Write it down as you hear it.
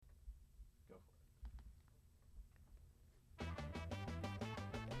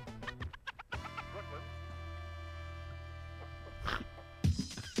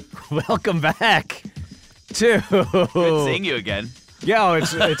Welcome back to... Good seeing you again. Yeah,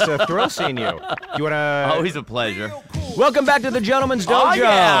 it's a thrill seeing you. You wanna... Always a pleasure. Welcome back to the Gentleman's Dojo. Oh,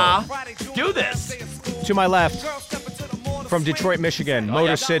 yeah. Do this. To my left, from Detroit, Michigan,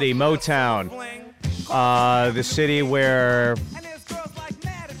 Motor City, Motown. The city where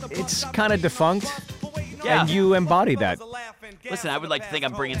it's kind of defunct, and you embody that. Listen, I would like to think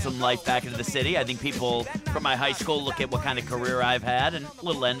I'm bringing some life back into the city. I think people from my high school look at what kind of career I've had and a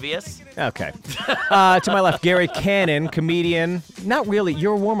little envious. Okay. To my left, Gary Cannon, comedian. Not really.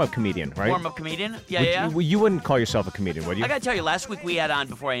 You're a warm-up comedian, right? Warm-up comedian? Yeah. You wouldn't call yourself a comedian, would you? I got to tell you, last week we had on,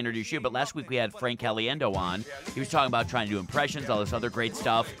 before I introduce you, but last week we had Frank Caliendo on. He was talking about trying to do impressions, all this other great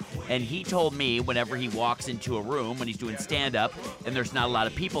stuff. And he told me whenever he walks into a room, when he's doing stand-up, and there's not a lot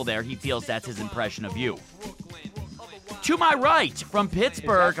of people there, he feels that's his impression of you. To my right, from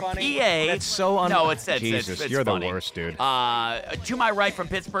Pittsburgh, PA. That's so No, it's Jesus, you're funny. the worst, dude. To my right, from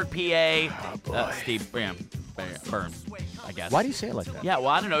Pittsburgh, PA, Steve Byrne, I guess. Why do you say it like that? Yeah, well,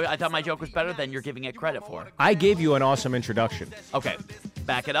 I don't know. I thought my joke was better than you're giving it credit for. I gave you an awesome introduction. Okay,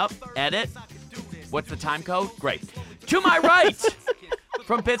 back it up, edit. What's the time code? Great. To my right,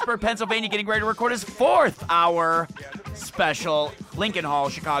 from Pittsburgh, Pennsylvania, getting ready to record his 4th hour special, Lincoln Hall,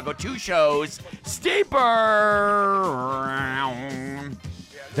 Chicago, 2 shows, Steeper.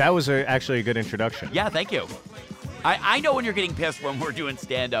 That was actually a good introduction. Yeah, thank you. I know when you're getting pissed when we're doing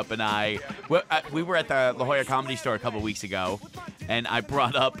stand-up, and we were at the La Jolla Comedy Store a couple weeks ago, and I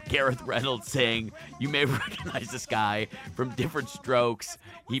brought up Gareth Reynolds saying, you may recognize this guy from Different Strokes.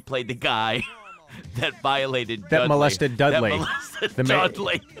 He played the guy that violated Dudley. Molested Dudley. That molested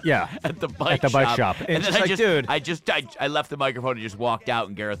Dudley. Yeah. At the bike shop. And then just dude. I left the microphone and just walked out,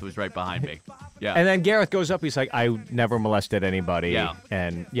 and Gareth was right behind me. Yeah. And then Gareth goes up. He's like, I never molested anybody. Yeah.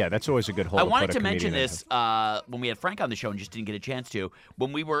 And yeah, that's always a good hold. I wanted to mention this when we had Frank on the show and just didn't get a chance to.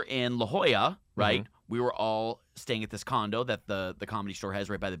 When we were in La Jolla, right, we were all staying at this condo that the Comedy Store has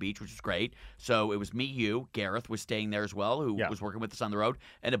right by the beach, which was great. So it was me, you, Gareth was staying there as well, who was working with us on the road,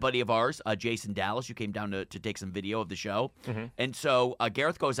 and a buddy of ours, Jason Dallas, who came down to take some video of the show. And so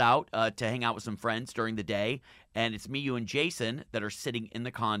Gareth goes out to hang out with some friends during the day, and it's me, you, and Jason that are sitting in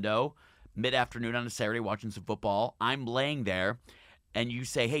the condo mid-afternoon on a Saturday watching some football. I'm laying there, and you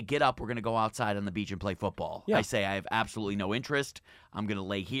say, hey, get up, we're going to go outside on the beach and play football. Yeah. I say, I have absolutely no interest. I'm going to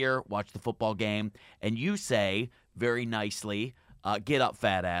lay here, watch the football game. And you say, very nicely, get up,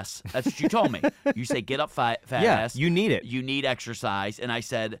 fat ass. That's what you told me. You say, get up, fat ass. You need it. You need exercise. And I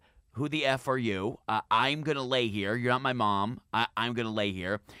said, who the F are you? I'm going to lay here. You're not my mom. I'm going to lay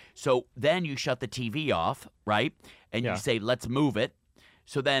here. So then you shut the TV off, right? And you say, let's move it.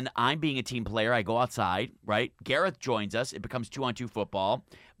 So then I'm being a team player. I go outside, right? Gareth joins us. It becomes 2-on-2 football.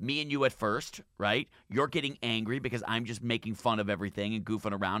 Me and you at first, right? You're getting angry because I'm just making fun of everything and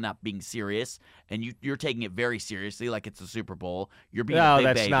goofing around, not being serious. And you're taking it very seriously like it's the Super Bowl. You're being a big baby.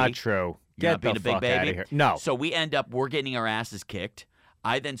 No, that's not true. You're not being a big baby. Out of here. No. So we end up, we're getting our asses kicked.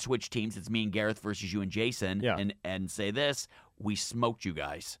 I then switch teams. It's me and Gareth versus you and Jason. And say this, we smoked you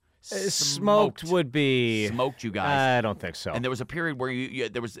guys. Smoked would be... Smoked you guys. I don't think so. And there was a period where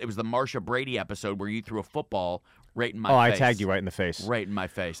it was the Marsha Brady episode where you threw a football right in my face. I tagged you right in the face. Right in my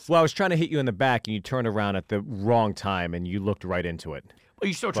face. Well, I was trying to hit you in the back, and you turned around at the wrong time, and you looked right into it. Well,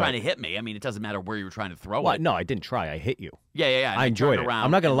 you're still trying to hit me. I mean, it doesn't matter where you were trying to throw it. No, I didn't try. I hit you. Yeah. I enjoyed it.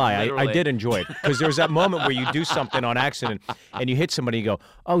 I'm not going to lie. I did enjoy it. Because there was that moment where you do something on accident, and you hit somebody, and you go,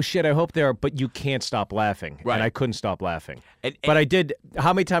 oh, shit, I hope they're... But you can't stop laughing. Right. And I couldn't stop laughing. But I did...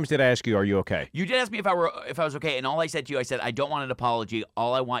 How many times did I ask you, are you okay? You did ask me if I was okay, and all I said to you, I said, I don't want an apology.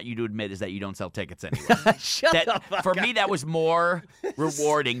 All I want you to admit is that you don't sell tickets anymore. Shut the fuck up. For me, that was more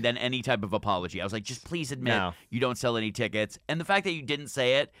rewarding than any type of apology. I was like, just please admit you don't sell any tickets. And the fact that you didn't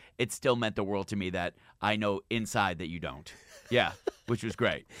say it, it still meant the world to me that I know inside that you don't. Yeah, which was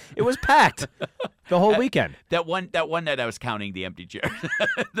great. It was packed the whole weekend. That one night I was counting the empty chairs.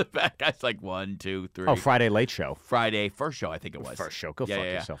 The back guy's like 1, 2, 3. Oh, Friday late show. Friday first show, I think it was. First show. Go fuck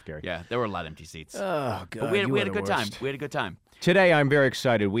yourself, Gary. Yeah, there were a lot of empty seats. Oh, God. But we had a good time. We had a good time. Today, I'm very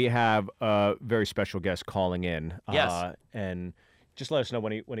excited. We have a very special guest calling in. Yes. And just let us know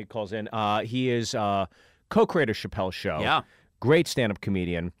when he calls in. He is co-creator Chappelle Show. Yeah. Great stand-up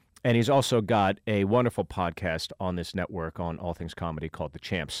comedian. And he's also got a wonderful podcast on this network on all things comedy called The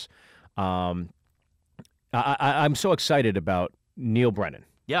Champs. I'm so excited about Neal Brennan.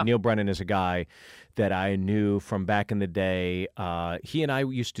 Yeah. Neal Brennan is a guy that I knew from back in the day. He and I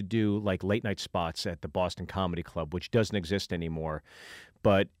used to do like late night spots at the Boston Comedy Club, which doesn't exist anymore.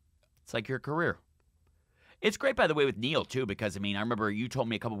 But it's like your career. It's great, by the way, with Neal, too, because, I mean, I remember you told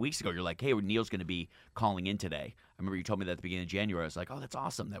me a couple weeks ago, you're like, hey, Neal's going to be calling in today. I remember you told me that at the beginning of January. I was like, oh, that's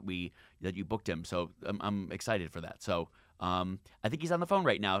awesome that you booked him. So I'm excited for that. So I think he's on the phone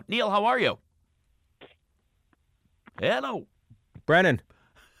right now. Neal, how are you? Hello. Brennan.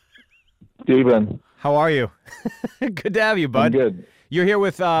 Steven. How are you? Good to have you, bud. I'm good. You're here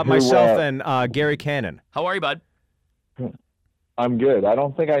with myself and Gary Cannon. How are you, bud? I'm good. I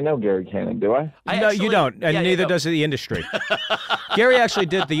don't think I know Gary Cannon, do I? No, you don't, and neither does the industry. Gary actually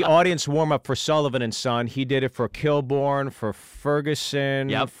did the audience warm-up for Sullivan and Son. He did it for Kilborn, for Ferguson,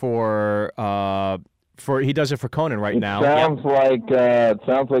 he does it for Conan right now. It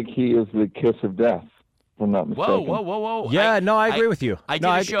sounds like he is the kiss of death. If I'm not mistaken. Whoa. Yeah, I agree with you. I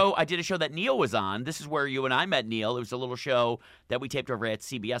did a show that Neal was on. This is where you and I met Neal. It was a little show that we taped over at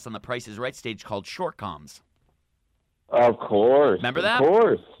CBS on the Price is Right stage called Short Comms. Of course. Remember that? Of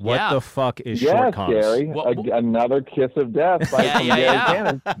course. What the fuck is Short Comms? Gary. Another kiss of death by Gary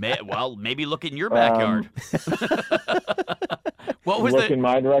Cannon. Well, maybe look in your backyard. What was look in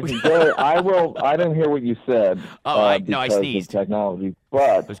my direction, Gary? I didn't hear what you said. I sneezed. Of technology,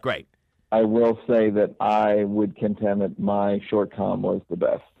 but it was great. I will say that I would contend that my short comm was the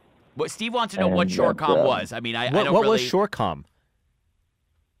best. But Steve wants to know what short comm was. I mean, I don't what really... was short comm?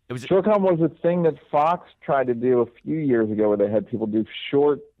 Short comm was a thing that Fox tried to do a few years ago, where they had people do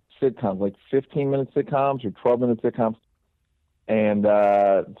short sitcoms, like 15-minute sitcoms or 12-minute sitcoms, and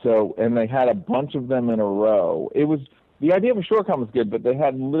they had a bunch of them in a row. The idea of a short comm was good, but they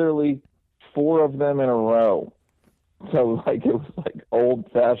had literally 4 of them in a row. So it was like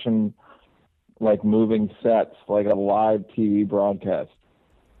old-fashioned, like moving sets, like a live TV broadcast.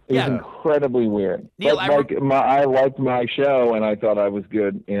 It was incredibly weird. Neal, I liked my show, and I thought I was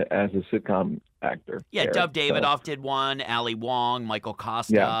good as a sitcom actor. Yeah, Dov Davidoff did one, Ali Wong, Michael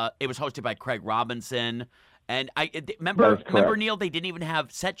Costa. Yeah. It was hosted by Craig Robinson. And I remember, Neal, they didn't even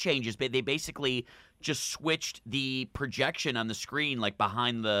have set changes. But they basically just switched the projection on the screen, like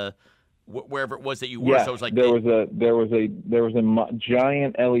behind the wherever it was that you were. Yeah, so it was like there was a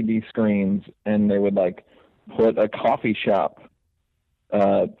giant LED screens, and they would like put a coffee shop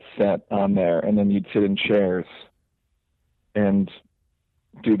set on there, and then you'd sit in chairs and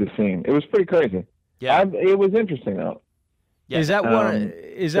do the scene. It was pretty crazy. Yeah, it was interesting though. Yeah. Is that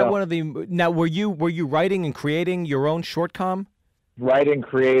one of the now? Were you writing and creating your own short comm? Writing,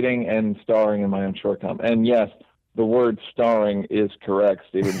 creating, and starring in my own short comm. And yes, the word starring is correct,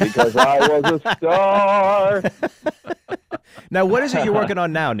 Stephen, because I was a star. Now, what is it you're working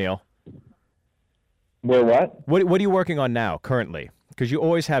on now, Neal? What? What are you working on now, currently? Because you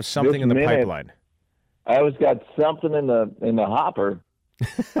always have something in the pipeline. I always got something in the hopper.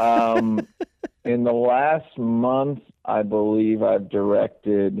 In the last month, I believe I've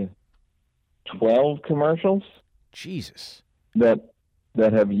directed 12 commercials. Jesus. That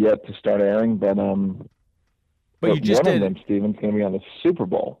have yet to start airing, but you just one of them, Steven's going to be on the Super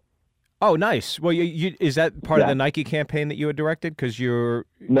Bowl. Oh, nice. Well, is that part of the Nike campaign that you had directed? Because you're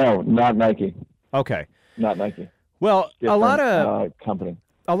no, not Nike. Okay, not Nike. Well, different, a lot of company.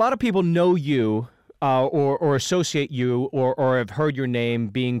 A lot of people know you or associate you or have heard your name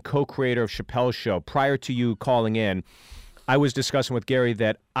being co-creator of Chappelle's show. Prior to you calling in, I was discussing with Gary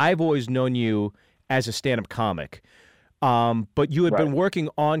that I've always known you as a stand-up comic, but you had been working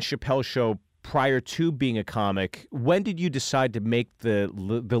on Chappelle's show prior to being a comic. When did you decide to make the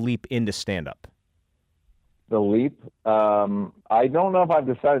leap into stand-up? The leap? I don't know if I've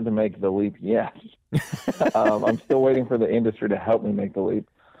decided to make the leap yet. I'm still waiting for the industry to help me make the leap.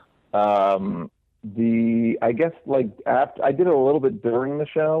 I guess I did it a little bit during the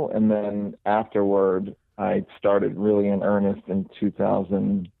show, and then afterward I started really in earnest in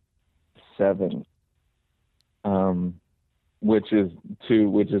 2007. Which is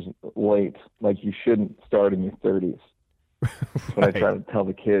late. Like, you shouldn't start in your 30s. But I try to tell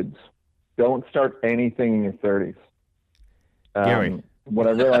the kids, don't start anything in your 30s. Gary. What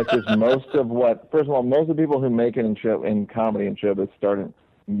I realized is most of the people who make it in comedy and showbiz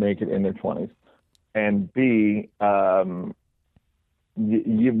make it in their 20s. And B, what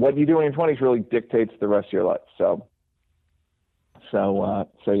you do in your 20s really dictates the rest of your life. So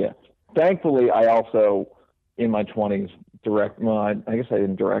yeah. Thankfully, I also, in my 20s, I guess I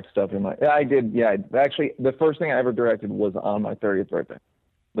didn't direct stuff in my... I did, yeah. Actually, the first thing I ever directed was on my 30th birthday.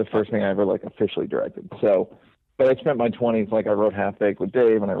 The first thing I ever, officially directed. So, but I spent my 20s, I wrote Half Baked with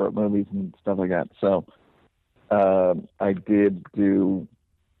Dave, and I wrote movies and stuff like that. So, I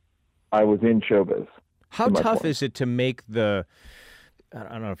was in showbiz. How tough is it to make I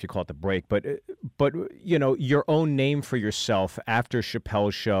don't know if you call it the break, but your own name for yourself after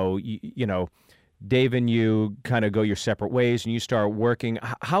Chappelle's show, Dave and you kind of go your separate ways and you start working.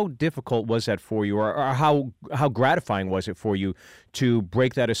 How difficult was that for you, or how gratifying was it for you to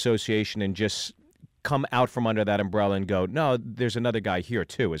break that association and just come out from under that umbrella and go, no, there's another guy here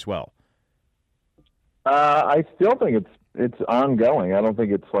too as well? I still think it's ongoing. I don't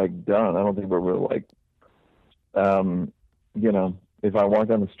think it's like done. I don't think we're really like, if I walk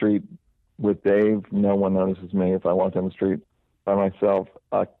down the street with Dave, no one notices me. If I walk down the street by myself,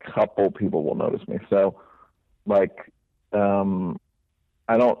 a couple people will notice me. So, like,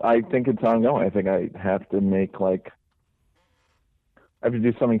 I think it's ongoing. I think I have to I have to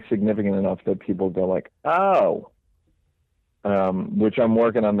do something significant enough that people go like, oh, which I'm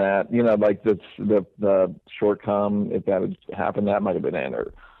working on that. Like the short com, if that had happened, that might have been in,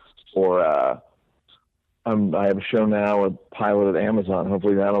 or I have a show now, a pilot at Amazon.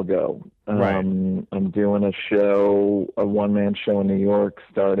 Hopefully that'll go. Right. I'm doing a one-man show in New York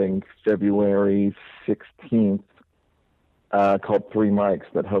starting February 16th, called Three Mics,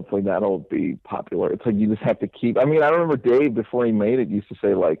 that hopefully that'll be popular. It's like you just have to keep. I mean, I remember Dave, before he made it, used to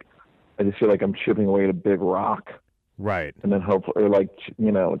say, like, I just feel like I'm chipping away at a big rock. Right. And then hopefully,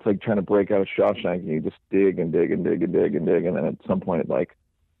 it's like trying to break out of Shawshank, and you just dig and dig and dig and dig and dig, and then at some point, like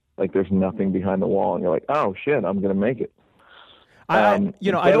there's nothing behind the wall, and you're like, oh shit, I'm gonna make it. I don't.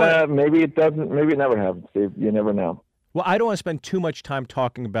 Maybe it doesn't. Maybe it never happens, Steve. You never know. Well, I don't want to spend too much time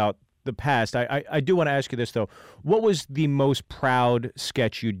talking about the past. I do want to ask you this though. What was the most proud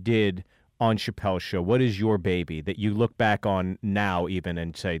sketch you did on Chappelle's show? What is your baby that you look back on now even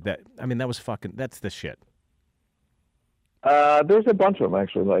and say that? I mean, that's the shit. There's a bunch of them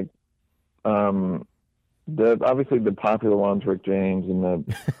actually. Like, obviously the popular ones, Rick James and the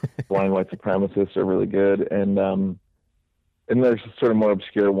Blind White Supremacists, are really good, and there's sort of more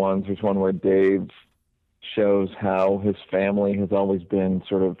obscure ones. There's one where Dave shows how his family has always been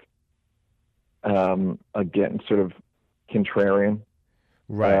sort of again, sort of contrarian,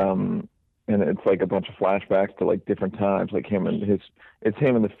 right? And it's like a bunch of flashbacks to like different times, like him in the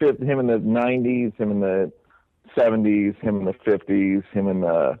 90s, him in the 70s, him in the 50s,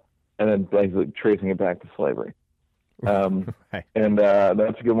 and then basically tracing it back to slavery. Right. And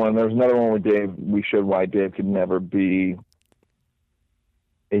that's a good one. There was another one where we showed why Dave could never be.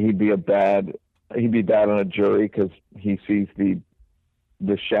 He'd be bad on a jury because he sees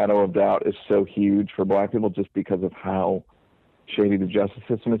the shadow of doubt is so huge for black people just because of how shady the justice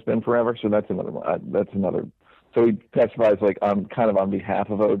system has been forever. So that's another one. So he testifies like on behalf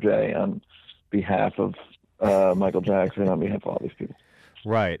of OJ, on behalf of Michael Jackson, on behalf of all these people.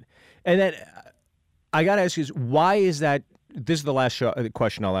 Right. And then I got to ask you, why is that? This is the last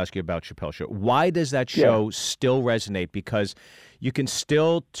question I'll ask you about Chappelle's show. Why does that show still resonate? Because you can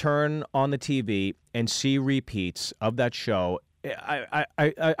still turn on the TV and see repeats of that show.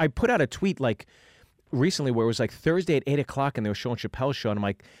 I put out a tweet like recently where it was like Thursday at 8 o'clock and they were showing Chappelle's show, and I'm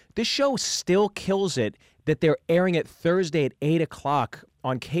like, this show still kills it that they're airing it Thursday at 8 o'clock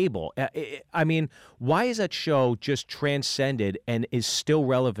on cable. I mean, why is that show just transcended and is still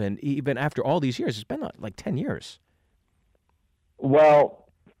relevant even after all these years? It's been like 10 years. Well,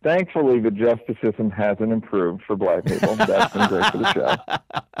 thankfully, the justice system hasn't improved for black people. That's been great for the show.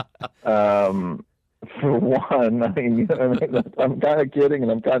 For one, I mean, I'm kind of kidding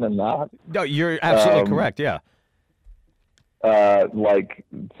and I'm kind of not. No, you're absolutely correct. Yeah.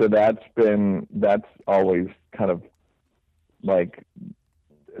 So that's always kind of like,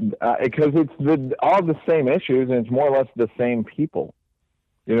 because it's all the same issues and it's more or less the same people.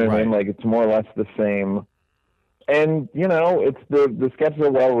 You know what I mean? Like, it's more or less the same. And, it's the sketches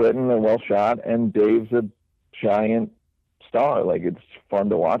are well written, they're well shot, and Dave's a giant star. Like, it's fun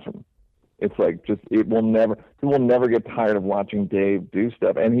to watch him. It's like he will never get tired of watching Dave do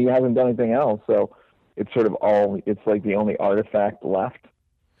stuff, and he hasn't done anything else. So it's sort of it's like the only artifact left,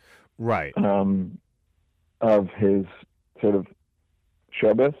 right? Of his sort of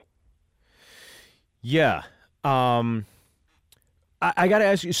showbiz. Yeah. I got to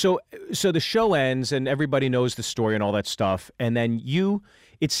ask you. So the show ends, and everybody knows the story and all that stuff, and then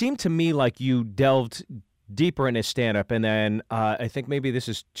it seemed to me like you delved deeper into stand-up, and then I think maybe this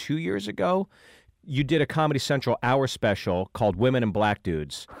is 2 years ago, you did a Comedy Central hour special called Women and Black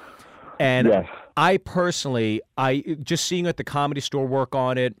Dudes. And yes. I personally, just seeing you at the Comedy Store work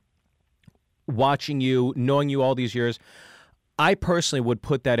on it, watching you, knowing you all these years, I personally would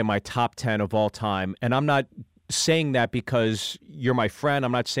put that in my top 10 of all time. And I'm not saying that because you're my friend.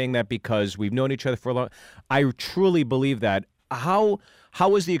 I'm not saying that because we've known each other for a long time. I truly believe that. How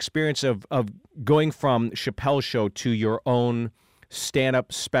was the experience of going from Chappelle's show to your own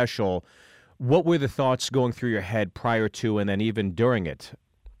stand-up special? What were the thoughts going through your head prior to and then even during it?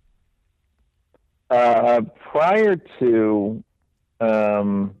 Prior to,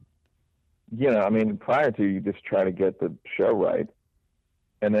 prior to, you just try to get the show right.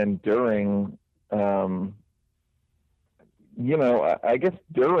 And then during, I guess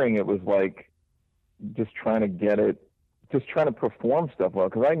during it was like just trying to get it, just trying to perform stuff well,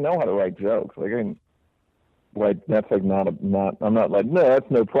 because I know how to write jokes. That's like I'm not like, no,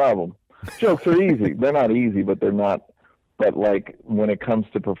 that's no problem. Jokes are easy. They're not easy, but they're not. But like when it comes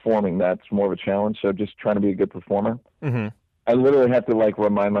to performing, that's more of a challenge. So just trying to be a good performer. Mm-hmm. I literally have to like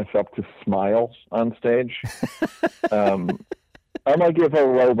remind myself to smile on stage. I'm like if a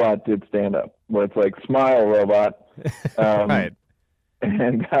robot did stand up, where it's like smile, robot. Right.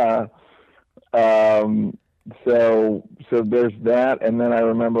 And so there's that, and then I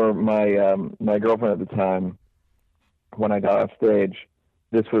remember my girlfriend at the time, when I got off stage,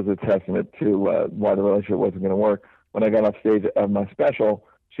 this was a testament to why the relationship wasn't going to work. When I got off stage of my special,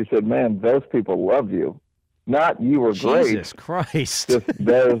 she said, "Man, those people love you. Not you were great. Jesus Christ! Just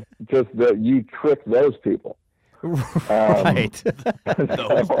that you tricked those people." Right.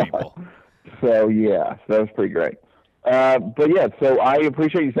 Those people. So yeah, that was pretty great. But yeah, so I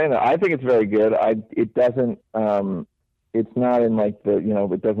appreciate you saying that. I think it's very good. It doesn't. It's not in like the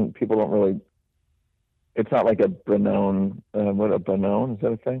it doesn't. People don't really. It's not like a Brennan. What a Brennan, is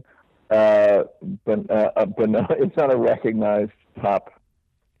that a thing? It's not a recognized top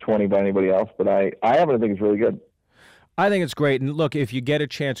 20 by anybody else, but I happen to think it's really good. I think it's great. And look, if you get a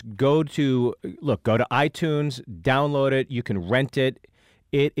chance, go to iTunes, download it. You can rent it.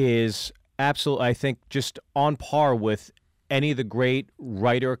 It is absolutely, I think, just on par with any of the great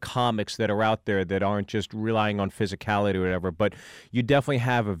writer comics that are out there that aren't just relying on physicality or whatever. But you definitely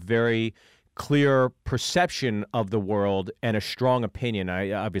have a very clear perception of the world and a strong opinion.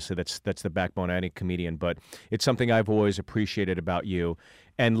 Obviously that's the backbone of any comedian, but it's something I've always appreciated about you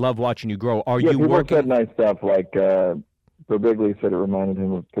and love watching you grow. People working? Said nice stuff, like Birbiglia said it reminded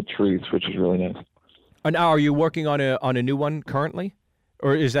him of Patrice, which is really nice. And now, are you working on a new one currently,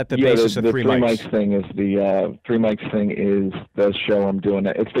 or is that the basis of Three Mics? The Three Mics thing is the show I'm doing.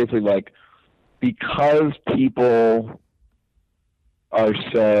 It's basically like, because people are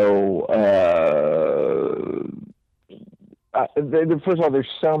so first of all, there's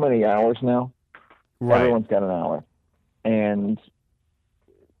so many hours now. Right. Everyone's got an hour, and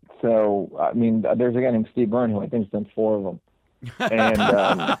so I mean, there's a guy named Steve Byrne who I think's done 4 of them,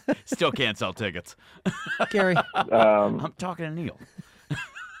 and still can't sell tickets. Gary, I'm talking to Neal.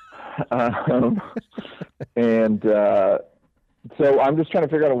 So I'm just trying to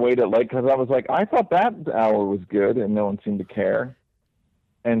figure out a way to because I was like, I thought that hour was good, and no one seemed to care.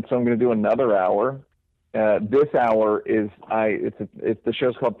 And so I'm going to do another hour. This hour is the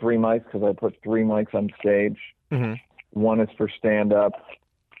show's called Three Mics because I put 3 mics on stage. Mm-hmm. One is for stand-up.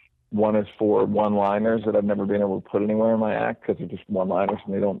 One is for one-liners that I've never been able to put anywhere in my act because they're just one-liners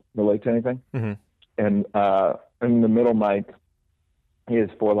and they don't relate to anything. Mm-hmm. And the middle mic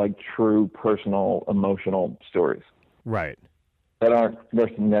is for like true personal, emotional stories. Right. That aren't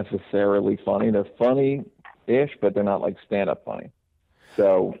necessarily funny. They're funny-ish, but they're not like stand-up funny.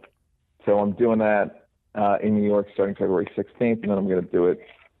 So I'm doing that in New York starting February 16th, and then I'm going to do it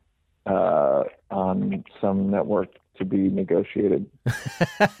on some network to be negotiated.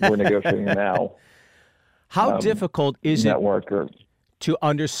 We're negotiating now. How difficult is it to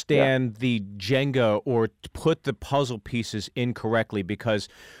understand Yeah. the Jenga or to put the puzzle pieces in correctly? Because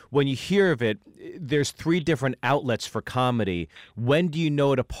when you hear of it, there's 3 different outlets for comedy. When do you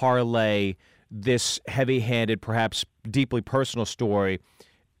know to parlay this heavy-handed, perhaps deeply personal story,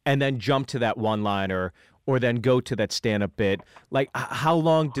 and then jump to that one-liner, or then go to that stand-up bit? Like, how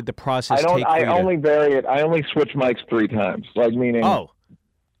long did the process take? I only vary it. I only switch mics 3 times. Like, meaning,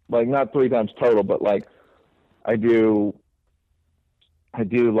 like not 3 times total, but like I do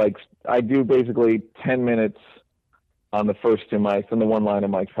basically 10 minutes on the first 2 mics, and the one-liner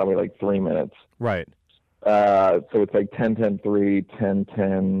mic's probably like 3 minutes. Right. So it's like 10-10-3,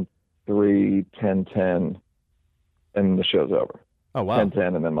 10-10. 3, 10-10, and the show's over. Oh, wow.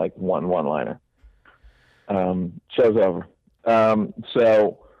 10-10, and then like one-liner. Show's over.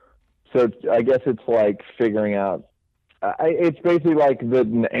 So I guess it's like figuring out. It's basically like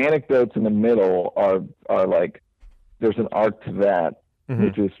the anecdotes in the middle are like there's an arc to that, Mm-hmm.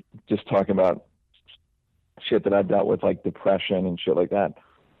 which is just talking about shit that I've dealt with, like depression and shit like that,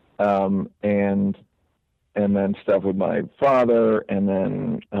 and then stuff with my father, and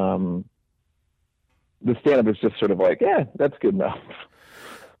then the stand-up is just sort of like, yeah, that's good enough.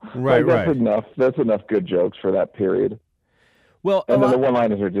 Right, like, that's enough. That's enough good jokes for that period. Well, and then the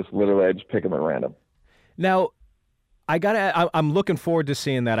one-liners are just literally, I just pick them at random. Now, I'm looking forward to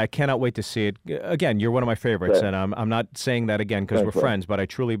seeing that. I cannot wait to see it. Again, you're one of my favorites, and I'm not saying that again because we're friends, but I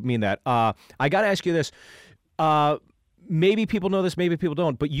truly mean that. I got to ask you this. Maybe people know this, maybe people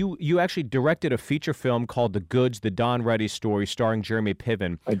don't, but you actually directed a feature film called The Goods, the Don Reddy story, starring Jeremy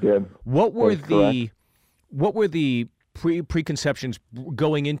Piven. I did. What were the preconceptions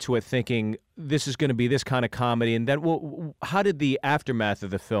going into it, thinking this is going to be this kind of comedy, and then how did the aftermath of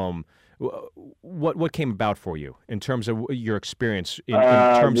the film? What came about for you in terms of your experience in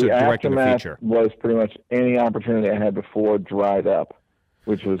terms of directing a feature? Was pretty much any opportunity I had before dried up,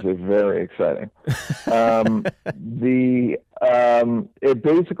 which was very exciting. It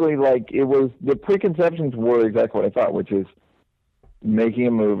basically the preconceptions were exactly what I thought, which is making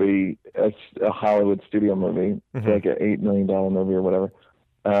a movie, a Hollywood studio movie, like an $8 million movie or whatever,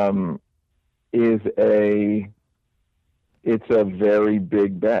 it's a very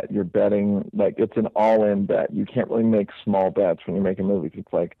big bet. You're betting, it's an all-in bet. You can't really make small bets when you're making movies.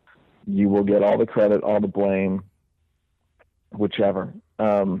 It's like you will get all the credit, all the blame, whichever.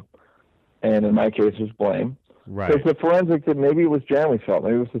 And in my case, it was blame. Right. So it's the forensic that maybe it was Jeremy's fault,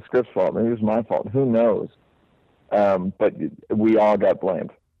 maybe it was the script's fault, maybe it was my fault. Who knows? But we all got blamed.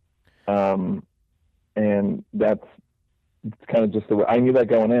 And that's kind of just the way I knew that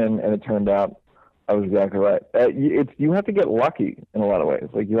going in, and it turned out I was exactly right. You have to get lucky in a lot of ways.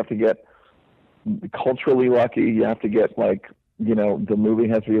 Like, you have to get culturally lucky. You have to get, the movie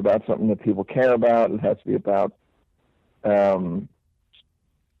has to be about something that people care about. It has to be about,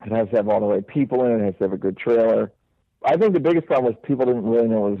 it has to have all the right people in it. It has to have a good trailer. I think the biggest problem was people didn't really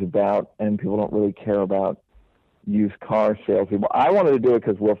know what it was about, and people don't really care about used car salespeople. I wanted to do it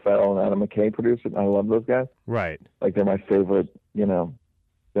because Will Ferrell and Adam McKay produced it, and I love those guys. Right. Like, they're my favorite,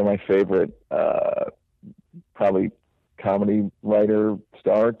 they're my favorite, probably comedy writer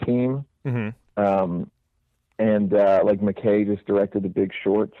star team. Mm-hmm. McKay just directed The Big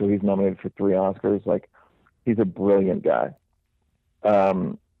Short, so he's nominated for 3 Oscars. Like, he's a brilliant guy.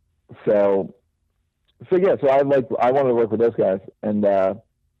 So I wanted to work with those guys, and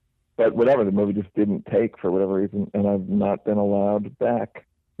but whatever, the movie just didn't take for whatever reason, and I've not been allowed back.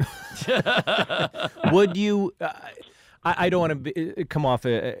 Would you? I don't want to come off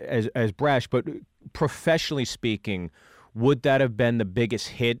as brash, but professionally speaking, would that have been the biggest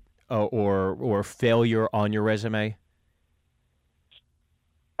hit or failure on your resume?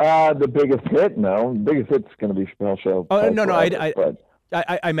 The biggest hit? No, the biggest hit's going to be Chappelle Show. Oh no,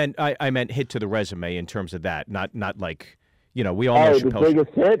 I meant hit to the resume in terms of that, not like, we all know Chappelle. The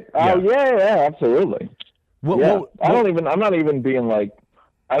biggest hit? Yeah. Oh yeah, absolutely. I'm not even being like,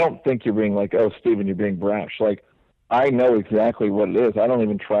 I don't think you're being like, oh, Steven, you're being brash. Like, I know exactly what it is. I don't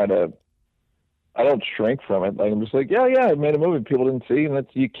even I don't shrink from it. Like, I'm just like, yeah, I made a movie people didn't see, and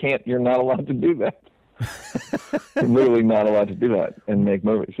you're not allowed to do that. You're literally not allowed to do that and make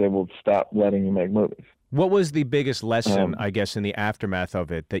movies. They will stop letting you make movies. What was the biggest lesson, I guess, in the aftermath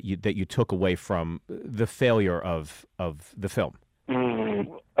of it that you took away from the failure of the film?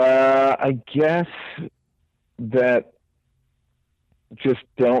 I guess that just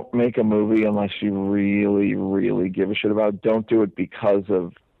don't make a movie unless you really, really give a shit about it. Don't do it because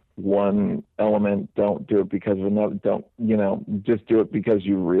of one element. Don't do it because of another. Just do it because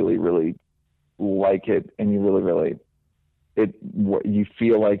you really, really like it, and you really, really, you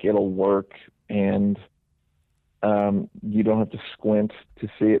feel like it'll work, and you don't have to squint to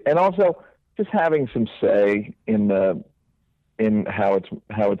see it. And also just having some say in how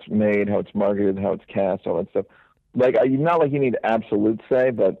it's made, how it's marketed, how it's cast, all that stuff. Like, not like you need absolute say,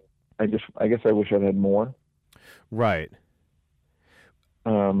 but I guess I wish I'd had more. Right.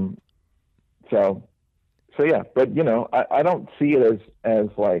 So yeah, but I don't see it as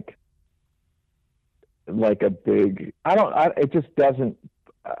like a big. It just doesn't.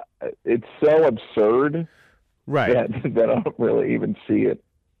 It's so absurd, right? That I don't really even see it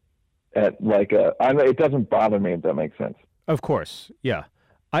at like a. It doesn't bother me, if that makes sense. Of course, yeah.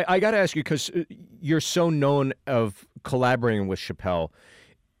 I got to ask you, because you're so known of collaborating with Chappelle,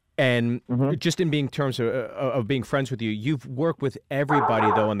 and just in being terms of being friends with you, you've worked with everybody,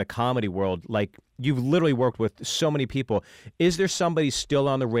 though, in the comedy world. Like, you've literally worked with so many people. Is there somebody still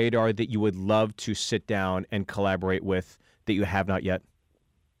on the radar that you would love to sit down and collaborate with that you have not yet?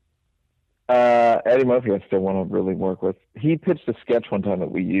 Eddie Murphy, I still want to really work with. He pitched a sketch one time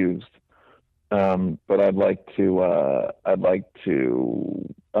that we used. But I'd like to,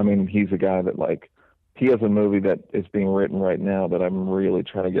 I mean, he's a guy that, he has a movie that is being written right now that I'm really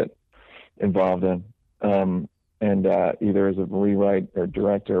trying to get involved in. Either as a rewrite or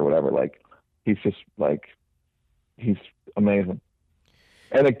director or whatever, he's just he's amazing.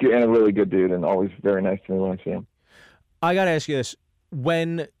 And a really good dude, and always very nice to me when I see him. I got to ask you this.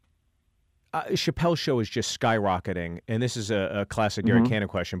 When Chappelle's show is just skyrocketing, and this is a classic Gary Cannon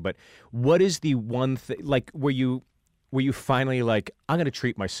question, but what is the one thing, like, were you finally like, I'm going to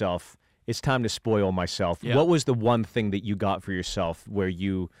treat myself, it's time to spoil myself? Yeah. What was the one thing that you got for yourself where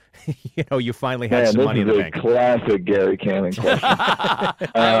you finally had some money in the bank? Classic Gary Cannon question.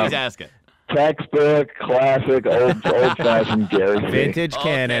 I always ask it. Textbook, classic, old-fashioned Gary. Vintage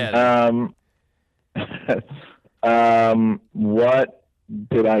Cannon. What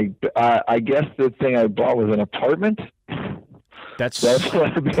did I guess the thing I bought was an apartment. That's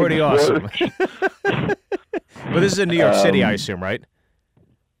pretty awesome. But this is in New York City, I assume, right?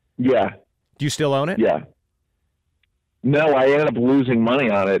 Yeah. Do you still own it? Yeah. No, I ended up losing money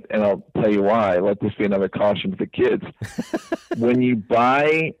on it, and I'll tell you why. Let this be another caution for the kids. When you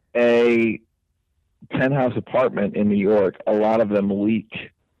buy a penthouse apartment in New York, a lot of them leak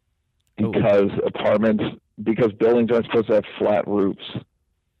because buildings aren't supposed to have flat roofs.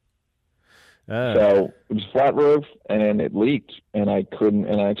 So it was flat roof, and it leaked, and I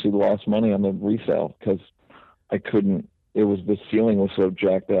actually lost money on the resale because I couldn't. The ceiling was so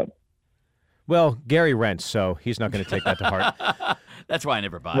jacked up. Well, Gary rents, so he's not going to take that to heart. That's why I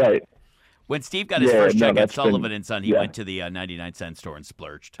never buy. Right. When Steve got his first check at Sullivan and Son, he went to the 99-cent store and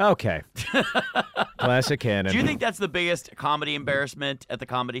splurged. Okay. Classic Cannon. Do you think that's the biggest comedy embarrassment at the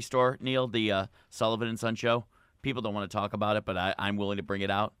Comedy Store, Neal, the Sullivan and Son show? People don't want to talk about it, but I'm willing to bring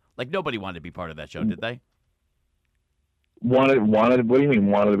it out. Like, nobody wanted to be part of that show, did they? Wanted? What do you mean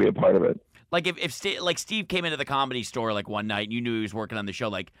wanted to be a part of it? Like if Steve came into the Comedy Store like one night and you knew he was working on the show,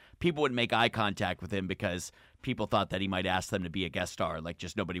 like people would make eye contact with him because people thought that he might ask them to be a guest star. Like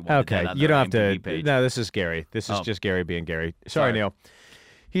just nobody wanted that on you don't their have IMDb page. No, this is Gary. This is just Gary being Gary. Sorry, Neal.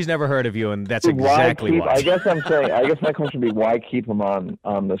 He's never heard of you, and that's exactly why. I guess my question would be, why keep him on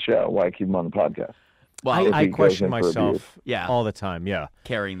the show? Why keep him on the podcast? Well, I question myself all the time. Yeah,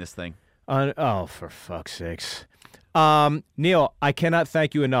 carrying this thing. Oh, for fuck's sakes. Neal, I cannot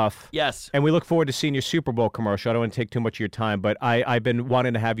thank you enough. Yes. And we look forward to seeing your Super Bowl commercial. I don't want to take too much of your time, but I've been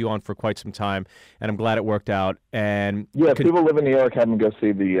wanting to have you on for quite some time, and I'm glad it worked out. And if people live in New York, have them go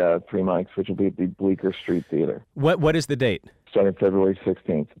see the Three Mics, which will be at the Bleecker Street Theater. What is the date? Starting February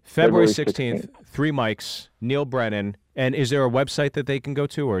 16th. February 16th, Three Mics, Neal Brennan. And is there a website that they can go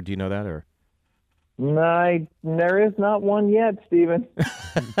to, or do you know that? Or no, there is not one yet, Stephen.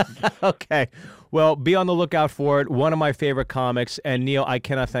 Okay. Well, be on the lookout for it. One of my favorite comics. And, Neal, I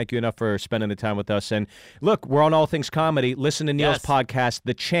cannot thank you enough for spending the time with us. And, look, we're on All Things Comedy. Listen to Neal's podcast,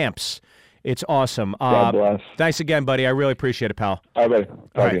 The Champs. It's awesome. God bless. Thanks again, buddy. I really appreciate it, pal. All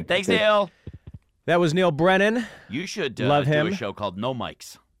right. Thanks, Neal. That was Neal Brennan. You should Love him. do a show called No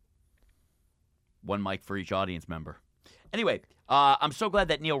Mics. One mic for each audience member. Anyway, I'm so glad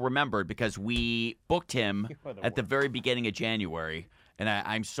that Neal remembered because we booked him at the very beginning of January. And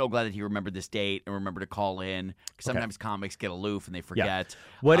I'm so glad that he remembered this date and remembered to call in. Sometimes comics get aloof and they forget. Yeah.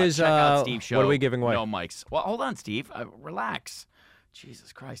 What is check out Steve's show? What are we giving away? No Mics. Well, hold on, Steve. Relax.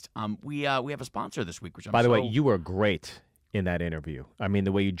 Jesus Christ. We have a sponsor this week, which I'm By the way, you were great in that interview. I mean,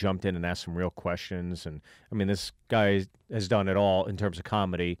 the way you jumped in and asked some real questions, and I mean, this guy has done it all in terms of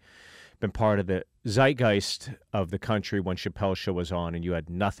comedy. Been part of the zeitgeist of the country when Chappelle's show was on, and you had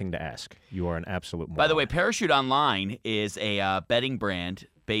nothing to ask. You are an absolute moron. By the way, Parachute Online is a bedding brand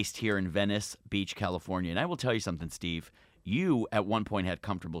based here in Venice Beach, California. And I will tell you something, Steve. You, at one point, had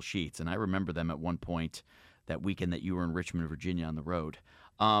comfortable sheets, and I remember them at one point that weekend that you were in Richmond, Virginia on the road.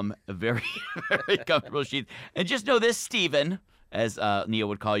 Very, very comfortable sheets. And just know this, Steven, as Neal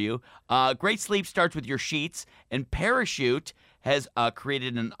would call you, great sleep starts with your sheets, and Parachute has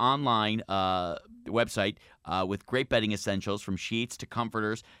created an online website with great bedding essentials from sheets to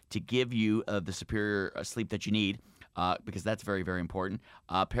comforters to give you the superior sleep that you need because that's very, very important.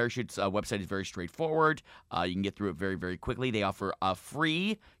 Parachute's website is very straightforward. You can get through it very, very quickly. They offer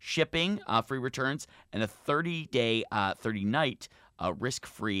free shipping, free returns, and a 30-day, 30-night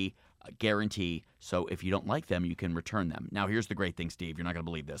risk-free guarantee. So if you don't like them, you can return them. Now, here's the great thing, Steve. You're not going to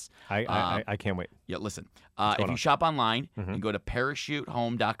believe this. I can't wait. Yeah, listen. If you shop online, you go to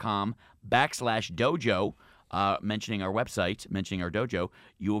parachutehome.com/dojo, mentioning our website, mentioning our dojo,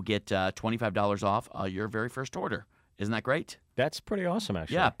 you will get $25 off your very first order. Isn't that great? That's pretty awesome,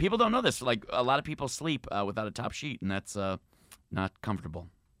 actually. Yeah, people don't know this. Like, a lot of people sleep without a top sheet, and that's not comfortable.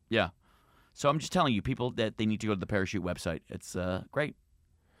 Yeah. So I'm just telling you, people, that they need to go to the Parachute website. It's great.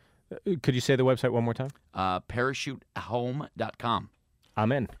 Could you say the website one more time? Parachutehome.com.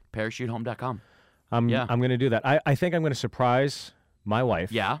 I'm in. Parachutehome.com. I'm going to do that. I think I'm going to surprise my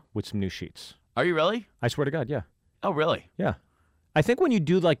wife with some new sheets. Are you really? I swear to God, yeah. Oh, really? Yeah. I think when you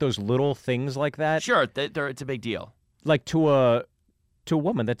do like those little things like that. Sure, it's a big deal. like to a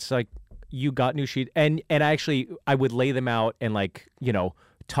woman that's like, you got new sheets, and I would lay them out and like,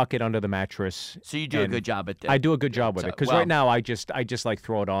 tuck it under the mattress. So you do a good job at that. I do a good job with it because right now I just like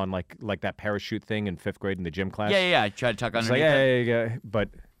throw it on like that parachute thing in 5th grade in the gym class. Yeah. I try to tuck underneath it. But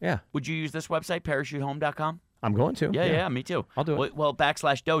yeah. Would you use this website, parachutehome.com? I'm going to. Yeah, me too. I'll do it. Well,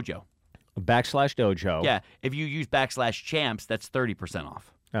 /dojo. /dojo. Yeah, if you use /champs, that's 30%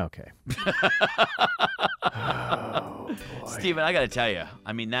 off. Okay. Oh, Steven, I got to tell you,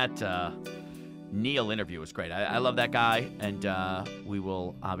 I mean, that Neal interview was great. I love that guy, and we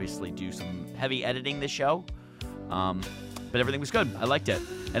will obviously do some heavy editing this show. But everything was good. I liked it.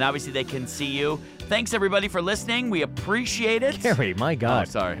 And obviously they can see you. Thanks, everybody, for listening. We appreciate it. Gary, my God. Oh,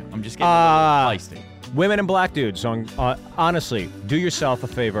 sorry. I'm just getting a little feisty. Women and black dudes. Honestly, do yourself a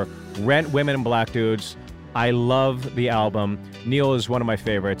favor. Rent Women and Black Dudes. I love the album. Neal is one of my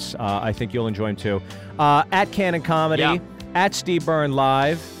favorites. I think you'll enjoy him, too. At Canon Comedy. At Steve Byrne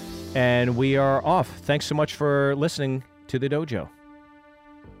Live. And we are off. Thanks so much for listening to The Dojo.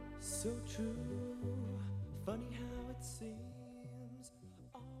 So true, funny how it seems.